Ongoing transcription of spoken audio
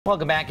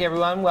Welcome back,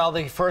 everyone. Well,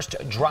 the first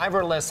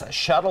driverless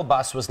shuttle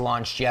bus was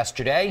launched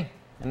yesterday,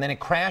 and then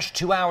it crashed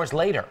 2 hours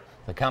later.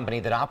 The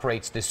company that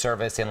operates this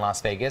service in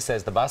Las Vegas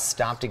says the bus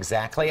stopped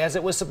exactly as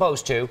it was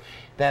supposed to.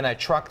 Then a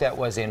truck that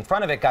was in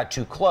front of it got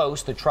too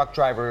close. The truck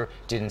driver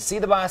didn't see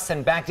the bus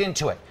and backed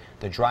into it.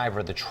 The driver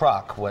of the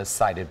truck was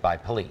cited by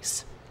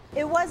police.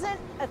 It wasn't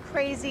a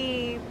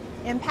crazy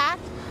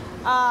impact.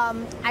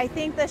 I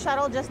think the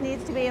shuttle just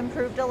needs to be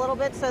improved a little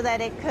bit so that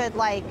it could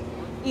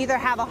either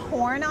have a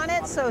horn on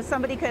it so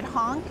somebody could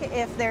honk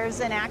if there's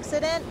an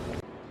accident.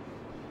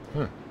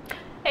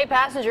 8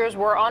 passengers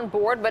were on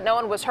board, but no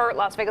one was hurt.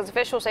 Las Vegas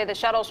officials say the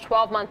shuttle's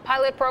 12-month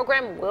pilot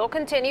program will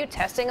continue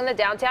testing in the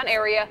downtown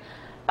area.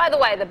 By the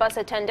way, the bus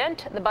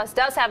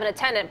does have an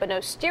attendant, but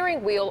no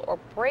steering wheel or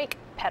brake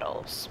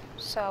pedals.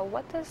 So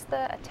what does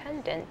the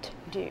attendant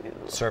do?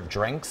 Serve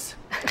drinks?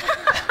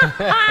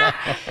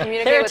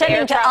 They're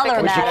attending to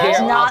other matters,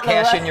 not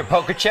cash in your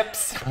poker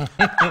chips.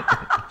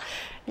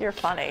 You're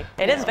funny.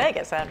 It is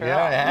Vegas, after all.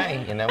 Yeah,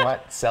 hey, you know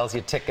what? Sells you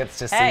tickets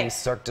to see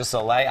Cirque du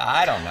Soleil.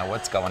 I don't know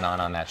what's going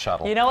on that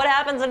shuttle. You know what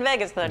happens in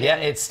Vegas, though, Yeah,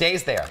 it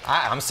stays there.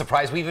 I'm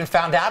surprised we even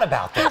found out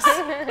about this.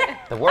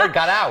 The word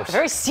got out.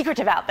 Very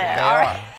secretive out there. They All are. right.